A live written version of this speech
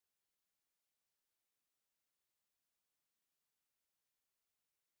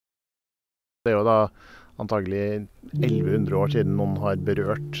Det er jo da antagelig 1100 år siden noen har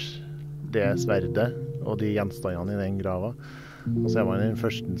berørt det sverdet og de gjenstandene i den grava. Og så er man den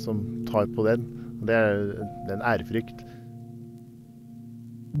første som tar på den. Det er en ærefrykt.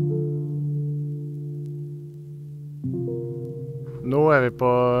 Nå er vi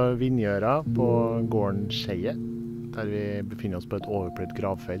på Vinjeøra på gården Skeie, der vi befinner oss på et overpløyd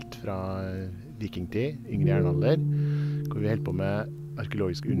gravfelt fra vikingtid, yngre jernalder, hvor vi holder på med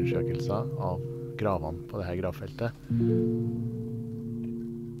arkeologiske undersøkelser av gravene på dette gravfeltet.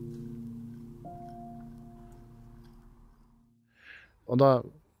 Og da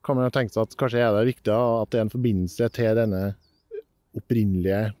kan man jo tenke seg at kanskje er det riktig at det er en forbindelse til denne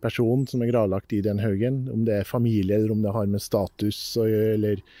opprinnelige personen som er gravlagt i den haugen. Om det er familie, eller om det har med status å gjøre,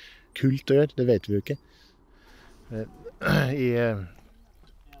 eller kult å gjøre, det vet vi jo ikke. I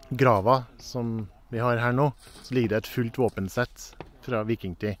grava som vi har her nå, så ligger det et fullt våpensett fra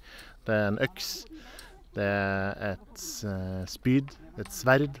vikingtid. Det er en øks, det er et spyd, et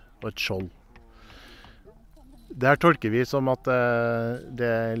sverd og et skjold. Det her tolker vi som at det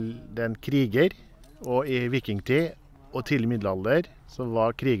er en kriger, og i vikingtid og tidlig middelalder så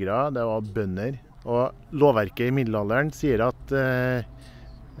var krigere, det var bønder. Og lovverket i middelalderen sier at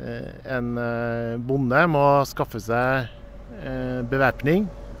en bonde må skaffe seg bevæpning,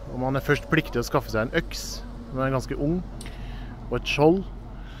 og man er først pliktig å skaffe seg en øks når man er ganske ung, og et skjold.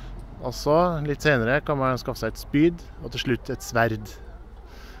 Og så, litt senere, kan man skaffe seg et spyd, og til slutt et sverd.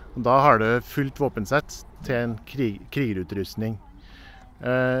 Og da har du fullt våpensett til en krigerutrustning.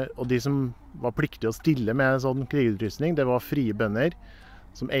 Og de som var pliktige å stille med en sånn krigerutrustning, det var frie bønder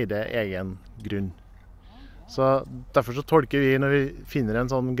som eide egen grunn. Så derfor så tolker vi, når vi finner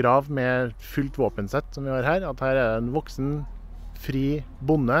en sånn grav med fullt våpensett som vi har her, at her er en voksen, fri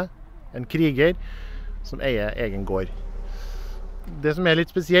bonde, en kriger, som eier egen gård. Det som er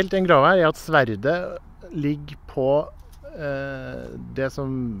litt spesielt i en grav her, er at sverdet ligger på det som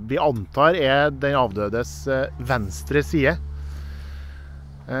vi antar er den avdødes venstre side.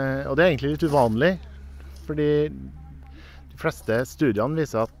 Og det er egentlig litt uvanlig, fordi de fleste studiene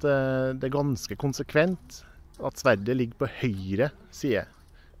viser at det er ganske konsekvent at sverdet ligger på høyre side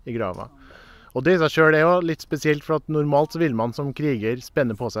i grava. Og det i seg selv er jo litt spesielt, for at normalt så vil man som kriger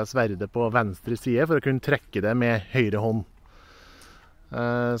spenne på seg sverdet på venstre side for å kunne trekke det med høyre hånd.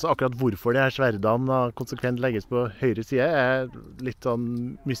 Så akkurat hvorfor de her sverdene konsekvent legges på høyre side er litt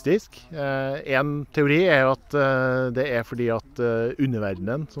sånn mystisk. En teori er jo at det er fordi at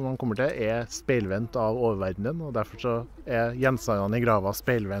underverdenen som man kommer til er speilvendt av oververdenen, og derfor så er gjenstandene i grava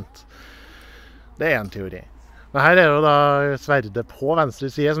speilvendt. Det er en teori. Men her er jo da sverdet på venstre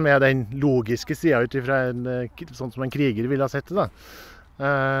side, som er den logiske siden ut ifra sånn som en kriger ville ha sett det da.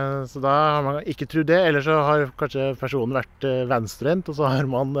 Så da har man ikke trodd det, eller så har kanskje personen vært venstrehendt, og så har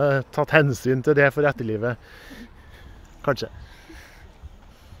man tatt hensyn til det for etterlivet. Kanskje.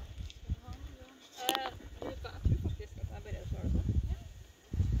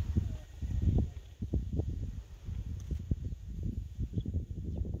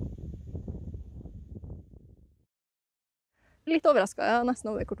 Litt overrasket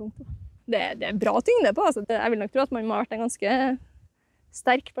nesten over hvor tungt det er. Det er bra tyngde på. Altså. Jeg vil nok tro at man må ha vært en ganske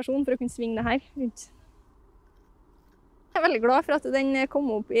sterk person for å kunne svinge det her rundt. Jeg er veldig glad for at den kom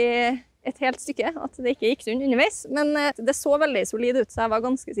opp i et helt stykke, at det ikke gikk sund underveis, men det så veldig solid ut, så jeg var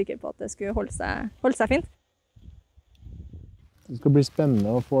ganske sikker på at det skulle holde seg fint. Det skal bli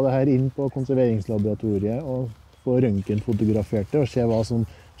spennende å få det her inn på konserveringslaboratoriet og få røntgenfotografert det og se hva som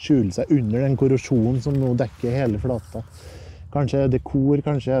skjuler seg under den korrosjonen som nå dekker hele flata. Kanskje er det kor,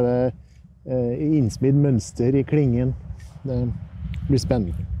 kanskje er det innsmidd mønster i klingen. Det blir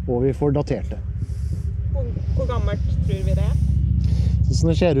spennende, og vi får datert det. Hvor gammelt tror vi det er?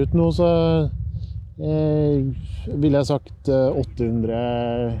 Sånn det ser ut nå, så vil jeg sagt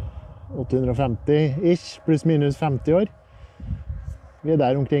 850-ish, pluss minus 50 år. Vi er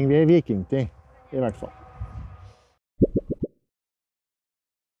der omkring, vi er i vikingtid, i hvert fall.